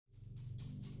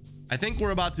I think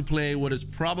we're about to play what is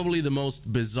probably the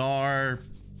most bizarre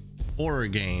horror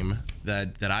game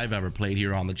that I've ever played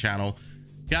here on the channel.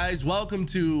 Guys, welcome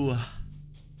to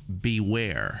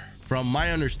Beware. From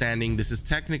my understanding, this is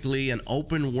technically an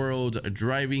open world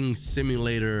driving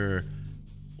simulator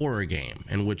horror game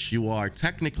in which you are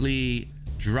technically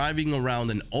driving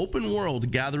around an open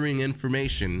world gathering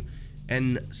information,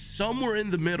 and somewhere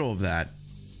in the middle of that,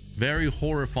 very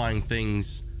horrifying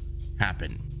things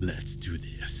happen. Let's do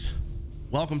this.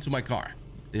 Welcome to my car.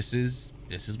 This is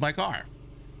my car.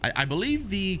 I believe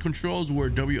the controls were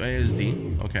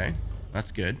WASD. Okay,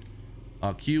 that's good.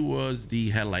 Q was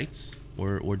the headlights.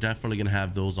 We're definitely gonna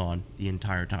have those on the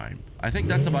entire time. I think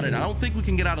that's about it. I don't think we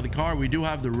can get out of the car. We do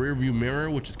have the rear view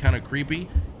mirror, which is kind of creepy.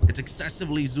 It's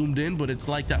excessively zoomed in, but it's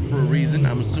like that for a reason,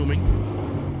 I'm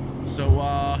assuming.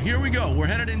 So here we go. We're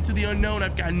headed into the unknown.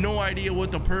 I've got no idea what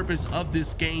the purpose of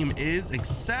this game is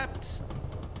except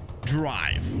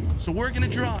drive. So we're gonna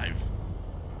drive.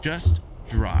 Just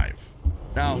drive.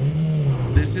 Now,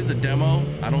 this is a demo.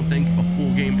 I don't think a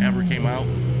full game ever came out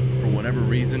for whatever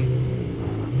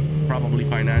reason. Probably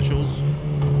financials,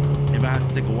 if I had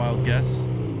to take a wild guess.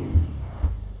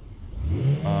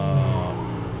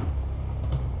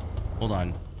 Hold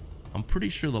on. I'm pretty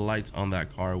sure the lights on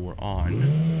that car were on.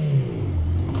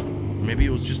 Maybe it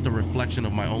was just a reflection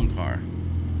of my own car.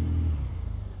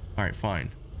 All right, fine.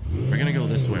 We're gonna go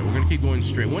this way. We're gonna keep going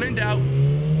straight. When in doubt,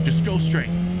 just go straight.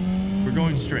 We're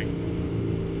going straight.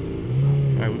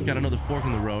 All right, we've got another fork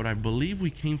in the road. I believe we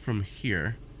came from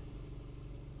here.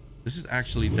 This is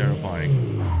actually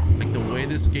terrifying. Like the way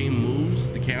this game moves,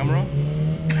 the camera.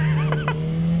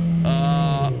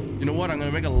 You know what? I'm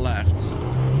gonna make a left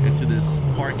into this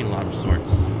parking lot of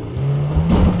sorts.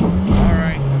 All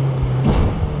right.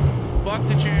 Fuck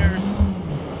the chairs.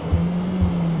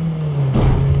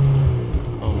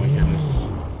 Oh my goodness.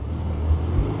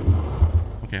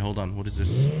 Okay, hold on. What is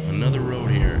this? Another road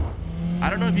here.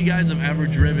 I don't know if you guys have ever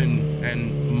driven,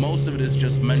 and most of it is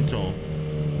just mental.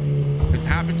 It's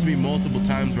happened to me multiple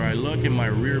times where I look in my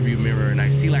rear view mirror and I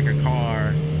see like a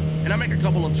car, and I make a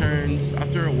couple of turns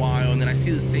after a while, and then I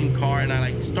see the same car and I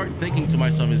like start thinking to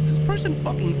myself, is this person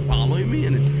fucking following me?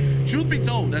 And truth be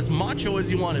told, as macho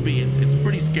as you want to be, it's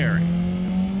pretty scary.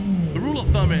 The rule of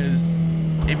thumb is,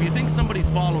 if you think somebody's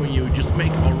following you, just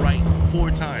make a right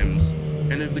 4 times,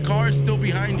 and if the car is still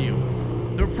behind you,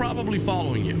 they're probably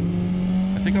following you.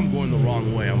 I think I'm going the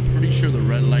wrong way. I'm pretty sure the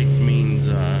red lights means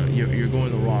you're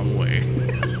going the wrong way.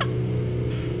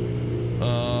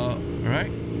 All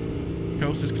right.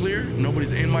 Coast is clear.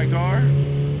 Nobody's in my car.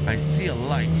 I see a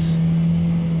light.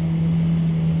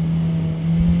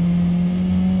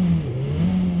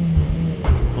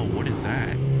 Oh, what is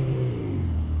that?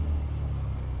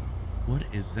 What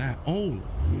is that? Oh,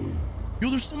 yo,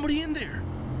 there's somebody in there.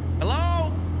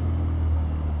 Hello?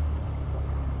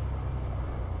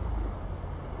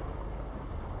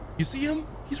 You see him?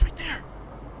 He's right there.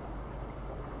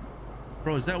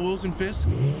 Bro, is that Wilson Fisk?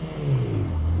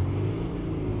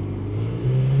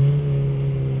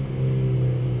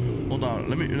 Hold on.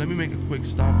 Let me make a quick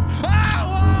stop.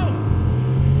 Ah!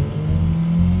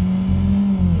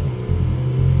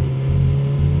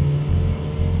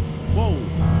 Whoa!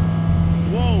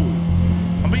 Whoa.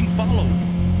 Whoa. I'm being followed.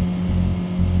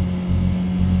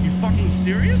 You fucking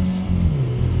serious?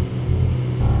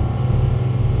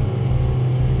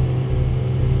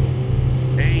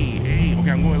 Hey,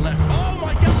 okay, I'm going left. Oh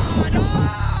my God!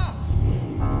 Ah!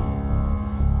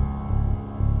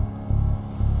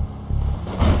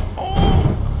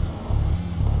 Oh!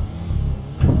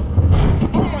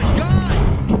 Oh my God!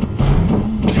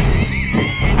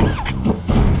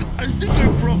 I think I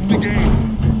broke the game.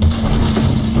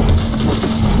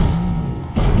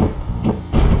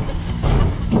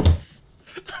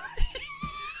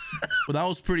 Well, that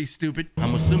was pretty stupid.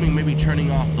 I'm assuming maybe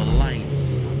turning off the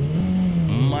lights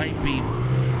might be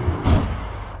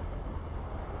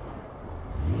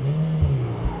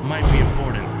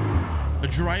important. The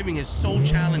driving is so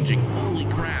challenging. Holy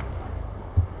crap.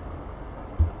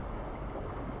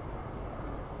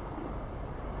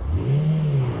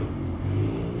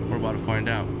 We're about to find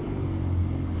out.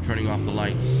 Turning off the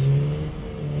lights.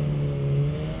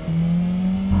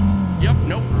 Yep,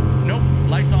 nope,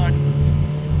 lights on.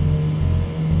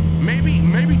 Maybe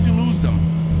to lose them.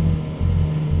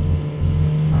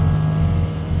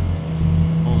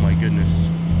 Oh my goodness.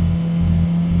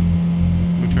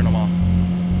 Let me turn them off.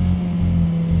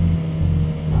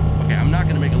 Okay, I'm not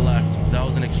gonna make a left. That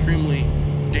was an extremely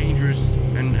dangerous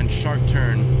and sharp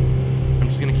turn. I'm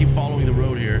just gonna keep following the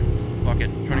road here. Fuck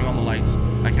it, turning on the lights.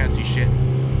 I can't see shit.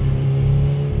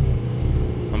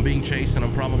 I'm being chased and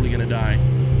I'm probably gonna die.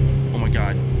 Oh my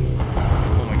God.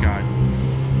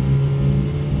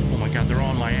 They're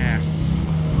on my ass.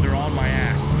 They're on my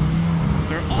ass.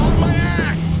 They're on my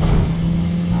ass.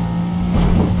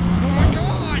 Oh my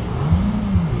God.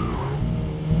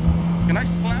 Can I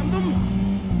slam them?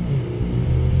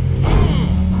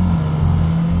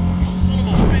 You son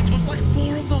of a bitch. It was like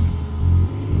 4 of them.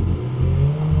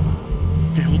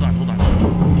 Okay, hold on, hold on.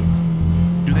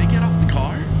 Do they get off the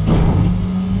car?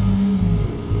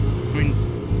 I mean,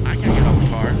 I can't get off the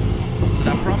car. So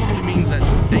that probably means that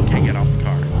they can't get off the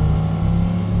car.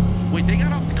 Wait, they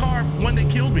got off the car when they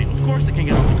killed me. Of course they can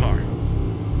get off the car.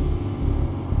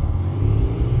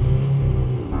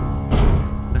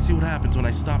 Let's see what happens when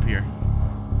I stop here.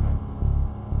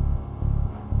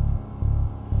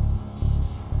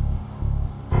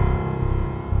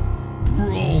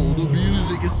 Bro, the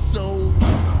music is so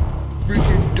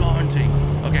freaking daunting.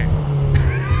 Okay.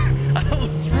 I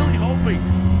was really hoping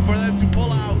for them to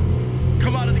pull out,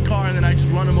 come out of the car, and then I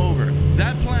just run them over.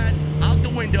 That plan out the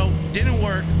window didn't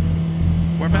work.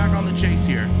 We're back on the chase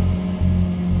here.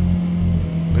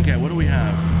 Okay, what do we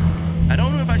have? I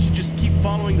don't know if I should just keep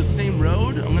following the same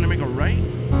road. I'm gonna make a right.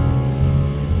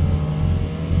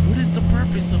 What is the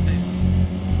purpose of this?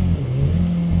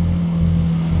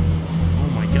 Oh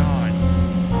my God.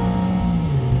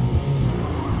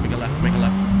 Make a left, make a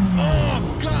left. Oh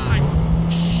God,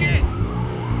 shit.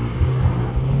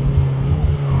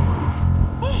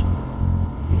 Oh.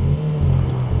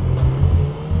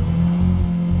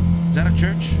 Is that a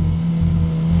church?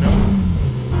 No.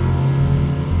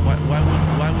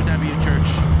 Why would that be a church?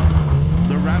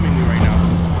 They're ramming me right now.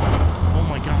 Oh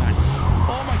my God.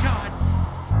 Oh my God.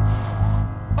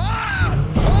 Ah!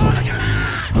 Oh my God!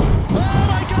 Oh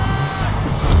my God!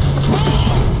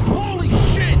 Oh! Holy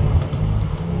shit!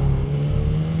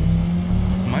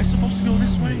 Am I supposed to go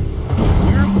this way?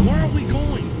 Where are we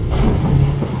going?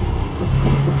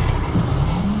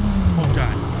 Oh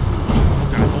God. Oh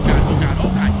God, oh God, oh God, oh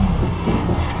God.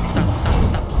 Stop, stop,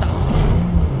 stop, stop.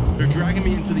 They're dragging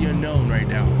me into the unknown right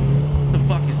now. The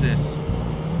fuck is this?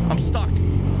 I'm stuck.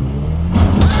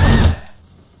 Ah!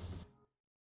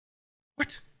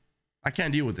 What? I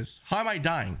can't deal with this. How am I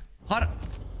dying?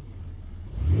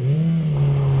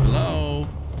 Hello?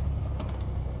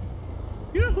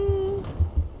 Yoo-hoo!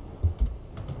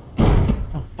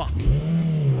 Oh, fuck.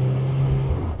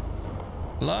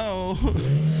 Hello?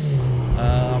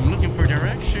 I'm looking for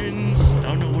directions.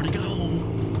 Don't know where to go.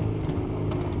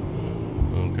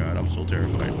 Oh God, I'm so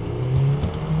terrified.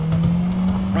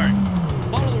 All right,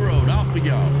 follow the road. Off we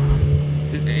go.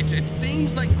 It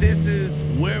seems like this is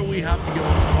where we have to go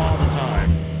all the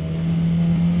time.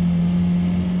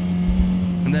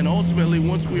 And then ultimately,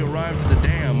 once we arrive to the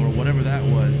dam or whatever that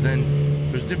was, then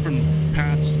there's different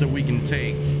paths that we can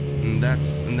take, and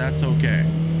that's okay.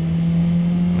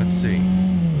 Let's see.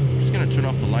 I'm just gonna turn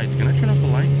off the lights. Can I turn off the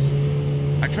lights?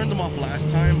 I turned them off last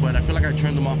time, but I feel like I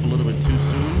turned them off a little bit too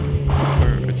soon,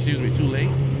 or excuse me, too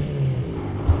late.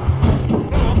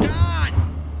 Oh God!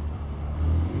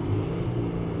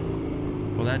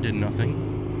 Well, that did nothing.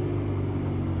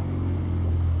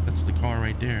 That's the car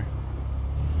right there.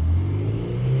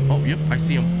 Oh, yep, I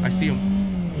see him. I see him.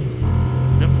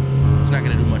 Yep, it's not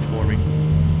gonna do much for me.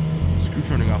 Screw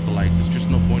turning off the lights. It's just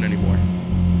no point anymore.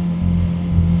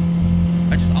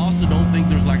 I just also don't think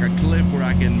there's like a cliff where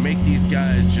I can make these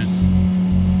guys just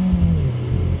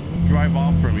drive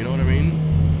off from, you know what I mean?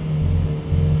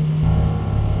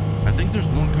 I think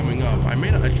there's one coming up. I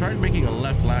tried making a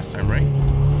left last time, right?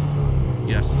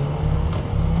 Yes.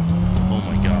 Oh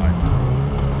my God.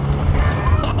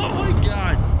 Oh my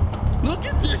God. Look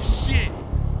at this shit.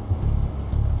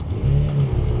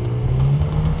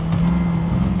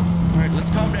 All right,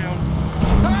 let's calm down.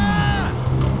 Ah!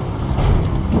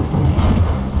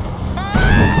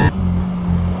 Ah!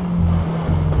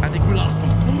 I think we lost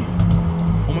him.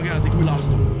 Oh my God, I think we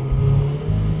lost him.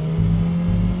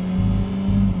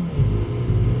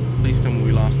 Please tell me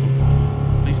we lost him.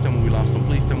 Please tell me we lost him.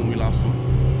 Please tell me we lost him.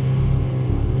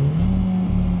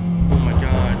 Oh my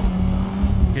God.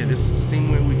 Okay, this is the same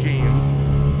way we came.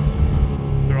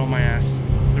 They're on my ass.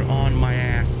 They're on my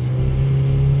ass.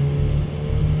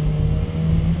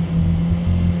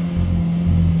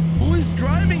 Who is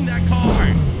driving that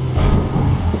car?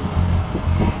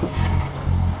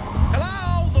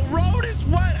 Hello? The road is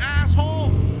wet,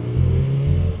 asshole.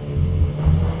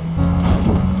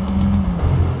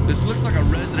 This looks like a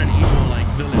Resident Evil like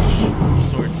village of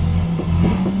sorts.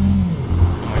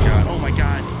 Oh my God. Oh my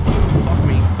God. Fuck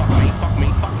me. Fuck me. Fuck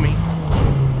me. Fuck me.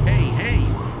 Hey, hey.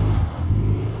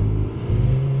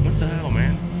 What the hell,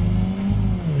 man?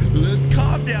 Let's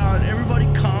calm down. Everybody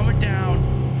calm it down.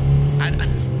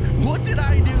 What did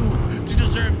I do to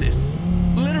deserve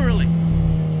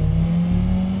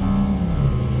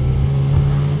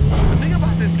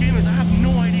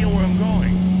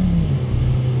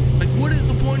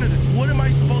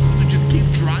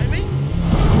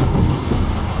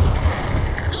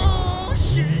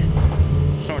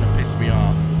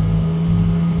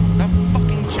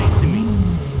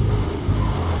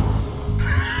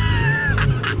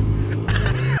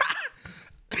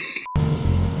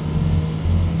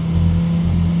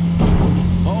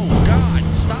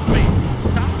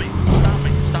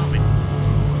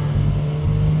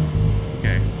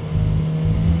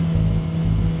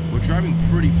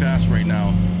right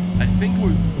now. I think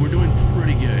we're doing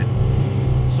pretty good.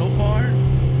 So far,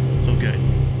 so good.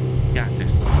 Got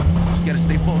this. Just gotta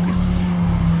stay focused.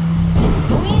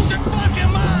 Don't lose your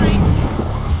fucking mind!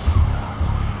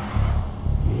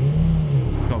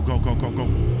 Go, go, go, go, go.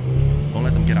 Don't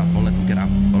let them get out. Don't let them get out.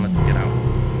 Don't let them get out.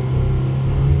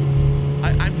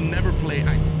 I've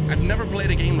never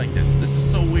played a game like this. This is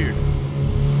so weird.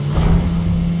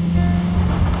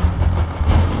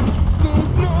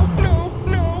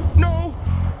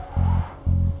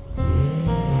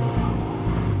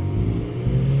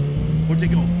 Where'd they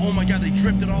go? Oh my God, they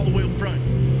drifted all the way up front.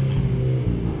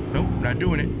 Nope, not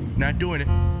doing it. Not doing it.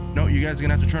 No, you guys are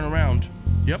gonna have to turn around.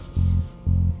 Yep.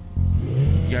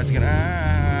 You guys are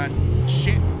gonna,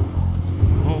 shit.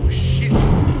 Oh shit.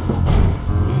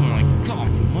 Oh my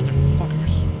God, you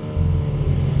motherfuckers.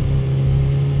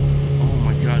 Oh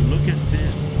my God, look at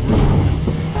this road.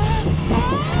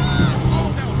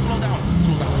 Slow down, slow down,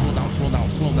 slow down, slow down, slow down,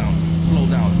 slow down, slow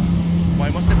down. Why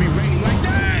must it be raining like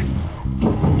this?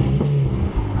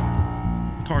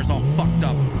 The car's all fucked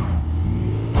up.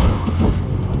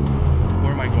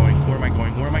 Where am I going? Where am I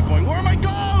going? Where am I going? Where am I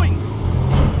going?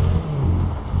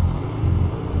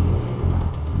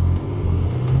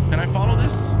 Can I follow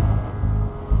this?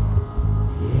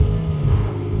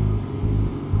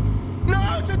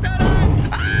 No, it's a dead end!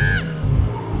 Ah!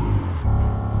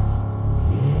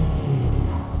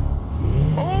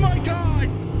 Oh my God!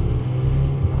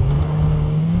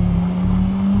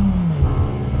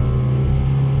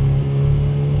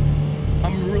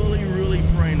 I'm really, really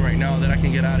praying right now that I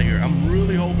can get out of here. I'm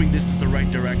really hoping this is the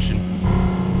right direction.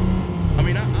 I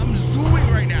mean, I'm zooming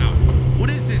right now. What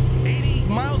is this? 80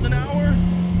 miles an hour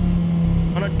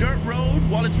on a dirt road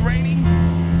while it's raining,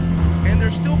 and they're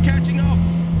still catching up.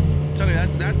 I'm telling you,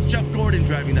 that's Jeff Gordon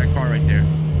driving that car right there.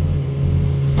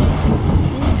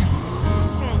 Oh, you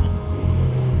son.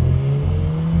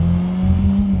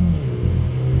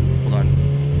 Hold on.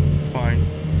 Fine.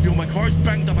 Yo, my car's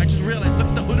banged up. I just realized. Look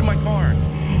at the hood of my car.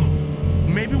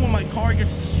 Maybe when my car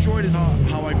gets destroyed is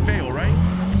how I fail, right?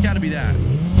 It's got to be that.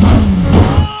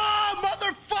 Oh,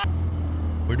 motherfucker!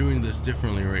 We're doing this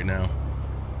differently right now.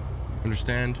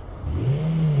 Understand?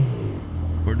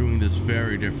 We're doing this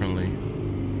very differently.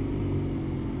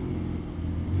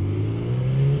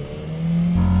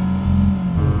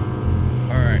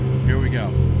 All right, here we go.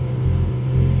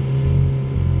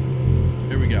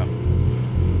 Here we go.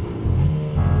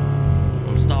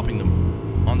 I'm stopping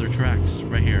them on their tracks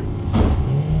right here.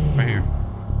 Right here.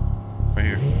 Right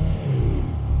here.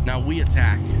 Now we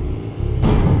attack.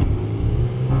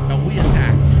 Now we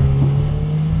attack.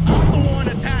 I'm the one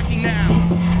attacking now.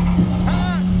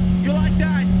 Huh? You like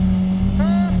that?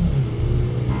 Huh?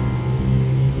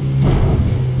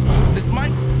 This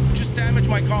might just damage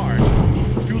my car,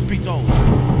 truth be told.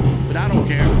 But I don't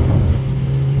care.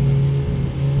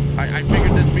 I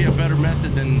figured this would be a better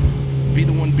method than be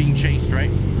the one being chased,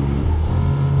 right?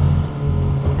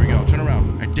 Here we go. Turn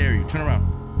around. I dare you. Turn around.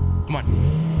 Come on.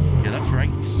 Yeah, that's right,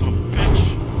 you son of a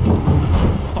bitch.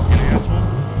 Fucking asshole.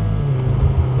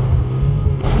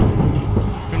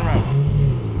 Turn around.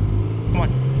 Come on.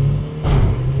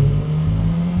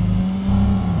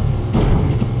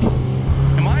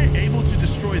 Am I able to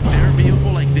destroy their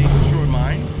vehicle like they destroyed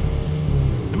mine?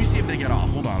 Let me see if they get off.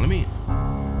 Hold on, let me...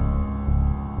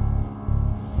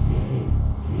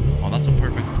 Oh, that's a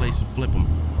perfect place to flip them.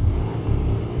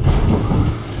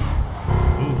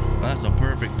 Ooh, that's a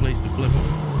perfect place to flip them.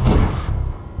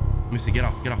 Let me see. Get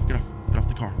off. Get off. Get off. Get off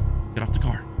the car. Get off the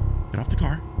car. Get off the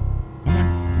car. Come on.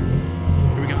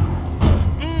 Here we go.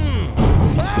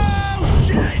 Oh,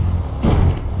 shit!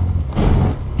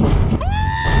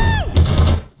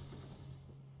 Woo!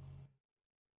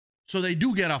 So they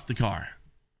do get off the car.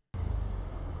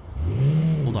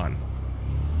 Hold on.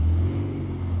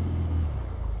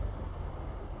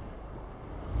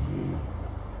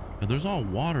 Yeah, there's all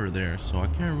water there, so I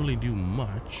can't really do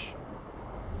much.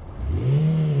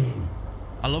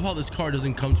 I love how this car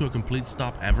doesn't come to a complete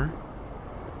stop ever.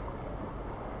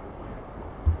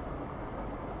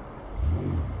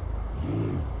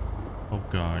 Oh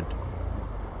God.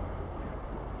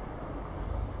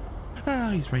 Ah,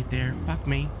 he's right there. Fuck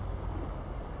me.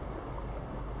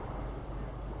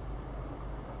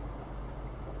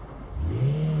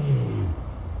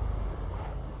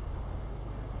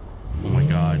 Oh my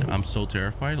God, I'm so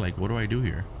terrified. Like, what do I do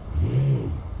here?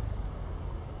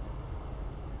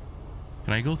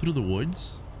 Can I go through the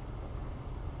woods?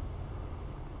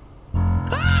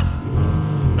 Ah!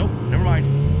 Nope, never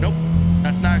mind. Nope,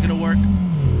 that's not gonna work.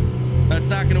 That's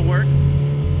not gonna work.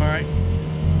 All right.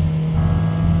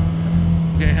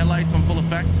 Okay, headlights on full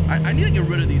effect. I need to get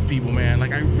rid of these people, man.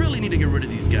 Like, I really need to get rid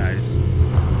of these guys.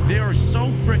 They are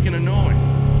so freaking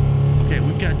annoying. Okay,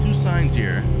 we've got 2 signs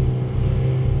here.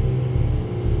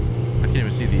 I can't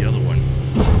even see the other one.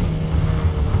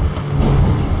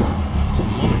 Some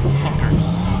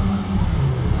motherfuckers.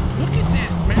 Look at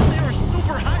this, man. They are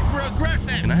super hyper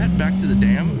aggressive. Can I head back to the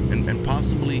dam and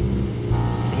possibly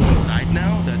go inside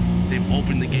now that they've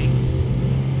opened the gates?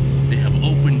 They have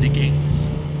opened the gates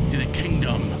to the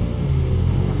kingdom.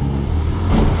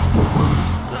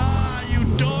 Ah, you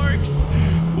dorks.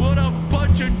 What a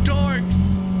bunch of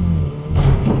dorks.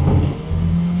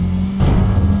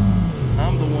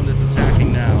 I'm the one that's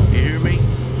attacking now. You hear me?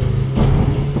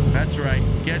 That's right.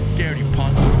 Get scared, you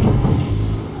punks.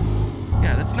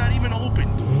 Yeah, that's not even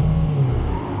opened.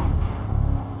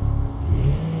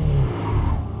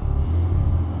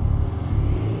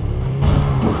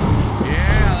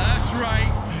 Yeah, that's right.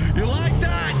 You like that?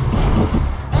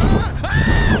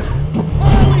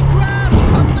 Holy crap!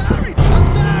 I'm sorry! I'm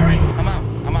sorry! I'm out.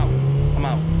 I'm out. I'm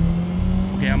out.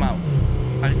 Okay, I'm out.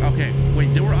 Okay,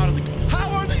 wait, they were out of the car. How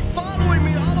are they following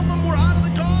me? All of them were out of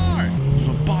the car. There's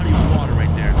a body of water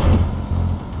right there.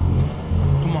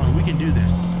 Come on, we can do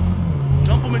this.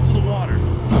 Dump them into the water.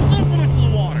 Dump them into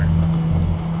the water.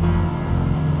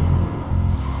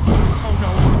 Oh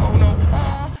no. Oh no.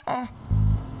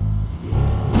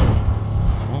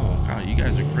 Oh God, you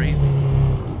guys are crazy.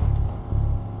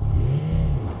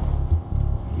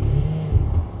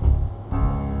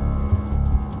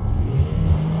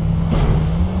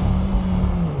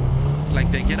 It's like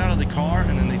they get out of the car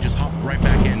and then they just hop right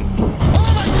back in.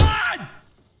 Oh my God!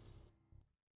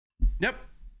 Yep.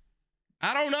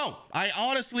 I don't know.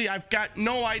 I've got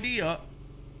no idea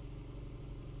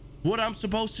what I'm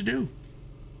supposed to do.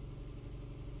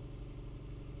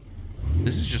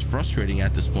 This is just frustrating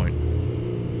at this point.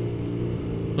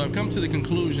 So I've come to the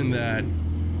conclusion that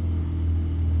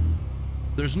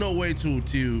there's no way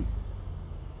to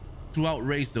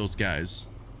outrace those guys.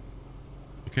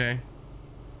 Okay?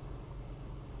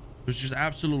 There's just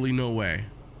absolutely no way.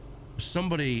 There's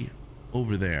somebody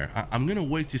over there. I'm gonna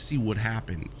wait to see what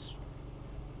happens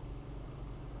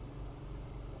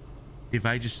if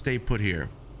I just stay put here.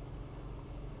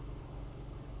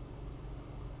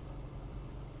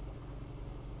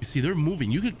 You see, they're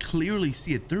moving. You could clearly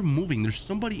see it. They're moving. There's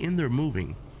somebody in there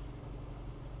moving.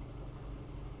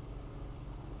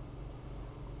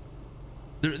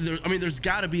 I mean, there's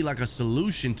got to be like a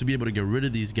solution to be able to get rid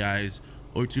of these guys,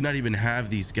 or to not even have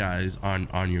these guys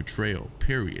on your trail,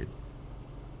 period.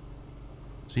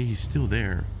 See, he's still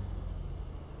there.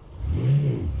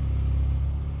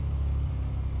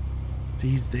 See,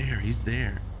 he's there. He's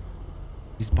there.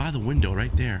 He's by the window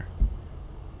right there.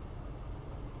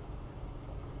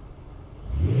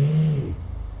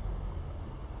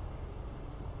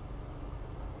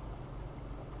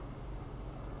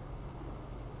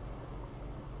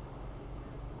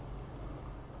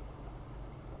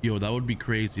 Yo, that would be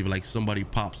crazy if like somebody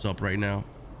pops up right now.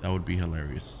 That would be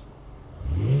hilarious.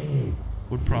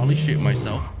 Would probably shit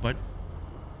myself, but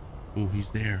oh,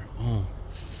 he's there. Oh.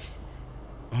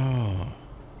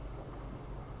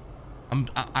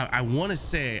 I want to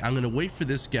say I'm gonna wait for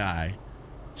this guy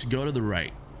to go to the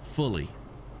right fully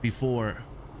before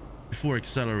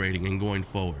accelerating and going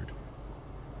forward.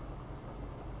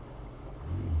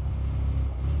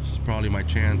 This is probably my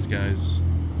chance, guys.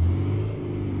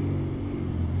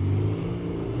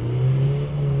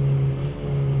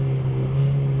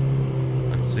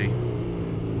 Let's see.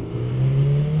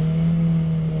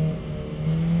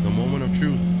 The moment of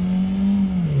truth.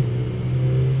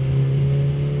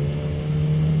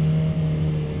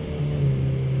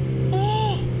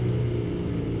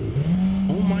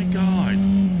 Oh my God.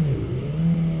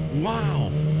 Wow.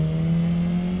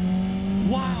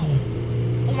 Wow.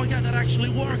 Oh my God, that actually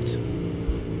worked.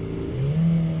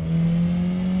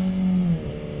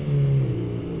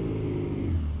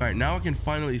 All right, now I can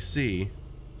finally see.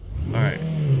 All right,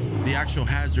 the actual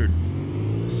hazard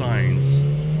signs.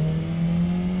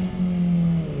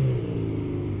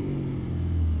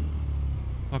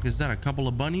 Fuck is that? A couple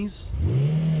of bunnies?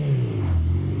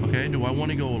 Okay, do I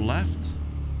want to go left?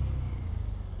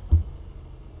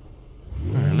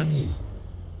 All right, let's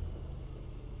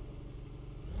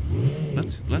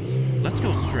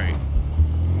go straight.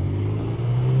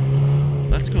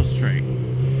 Let's go straight.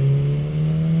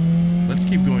 Let's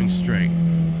keep going straight.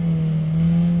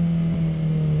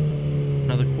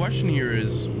 Now the question here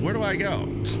is, where do I go?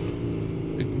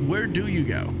 Where do you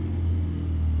go?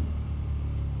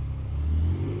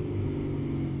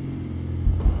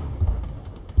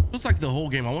 Feels like the whole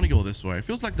game, I want to go this way. It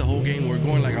feels like the whole game we're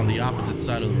going like on the opposite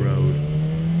side of the road.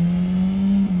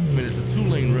 mean, it's a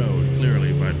 2-lane road,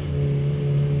 clearly, but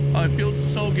oh, it feels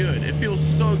so good. It feels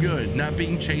so good not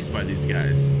being chased by these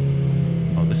guys.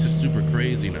 Oh, this is super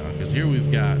crazy now, because here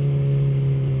we've got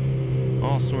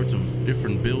all sorts of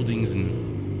different buildings and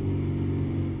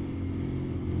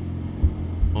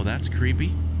oh, that's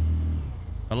creepy.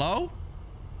 Hello?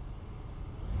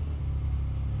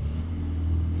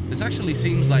 This actually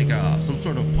seems like some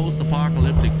sort of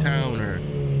post-apocalyptic town, or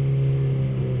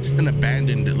just an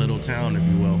abandoned little town, if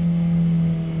you will.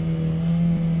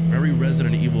 Very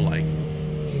Resident Evil-like.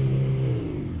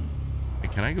 Hey,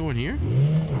 can I go in here?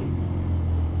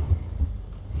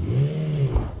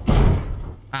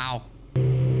 Ow.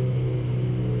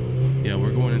 Yeah,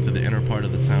 we're going into the inner part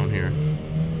of the town here.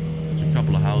 There's a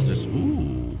couple of houses.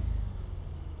 Ooh.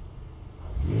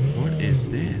 What is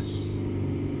this?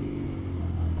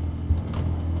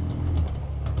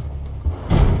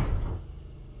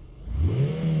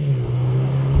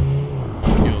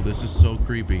 Yo, this is so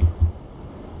creepy.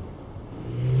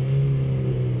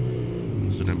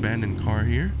 There's an abandoned car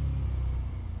here.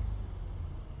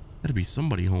 That'd be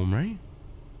somebody home, right?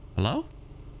 Hello?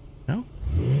 No?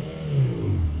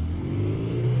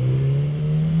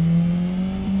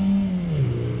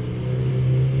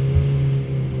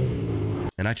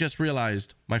 And I just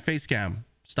realized my face cam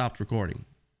stopped recording.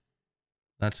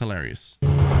 That's hilarious.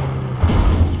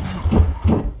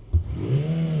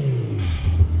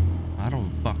 I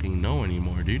don't fucking know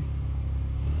anymore, dude.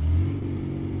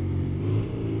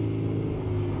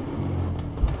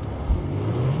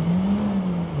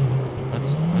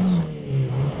 That's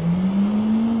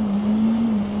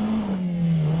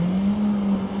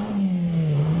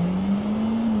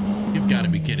You've got to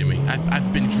be kidding me.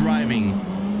 I've been driving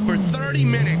for 30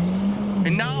 minutes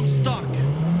and now I'm stuck.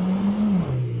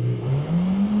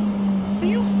 Are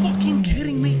you fucking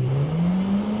kidding me?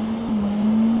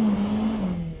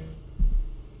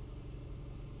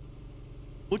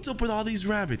 What's up with all these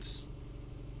rabbits?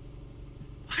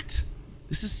 What?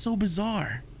 This is so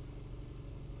bizarre.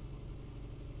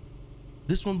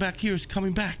 This one back here is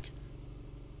coming back.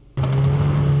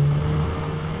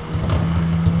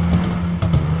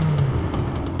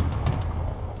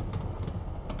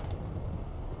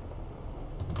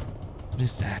 What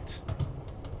is that?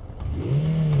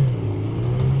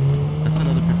 That's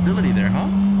another facility there, huh?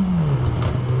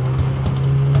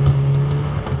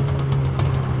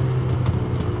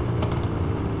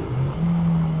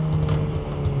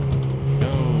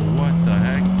 Oh, what the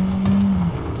heck?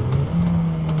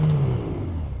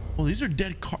 Oh, these are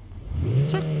dead cars.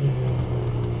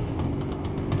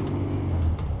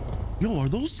 Yo, are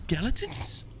those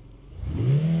skeletons?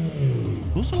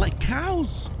 Those are like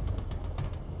cows.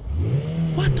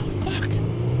 What the fuck?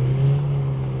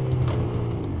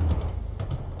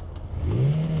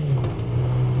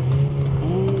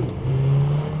 Oh.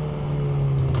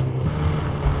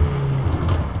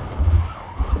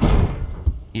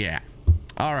 Yeah.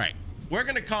 All right. We're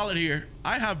going to call it here.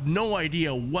 I have no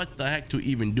idea what the heck to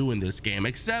even do in this game,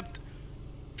 except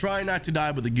try not to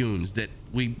die with the goons that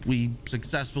we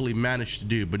successfully managed to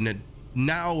do. But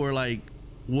now we're like,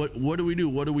 what do we do?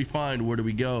 What do we find? Where do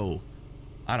we go?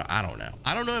 I don't know.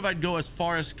 I don't know if I'd go as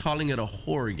far as calling it a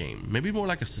horror game. Maybe more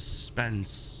like a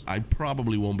suspense. I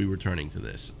probably won't be returning to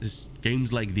this.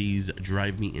 Games like these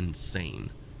drive me insane.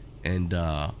 And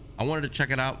I wanted to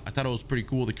check it out. I thought it was pretty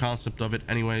cool, the concept of it.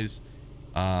 Anyways,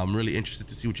 I'm really interested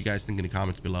to see what you guys think in the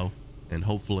comments below. And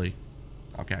hopefully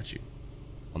I'll catch you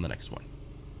on the next one.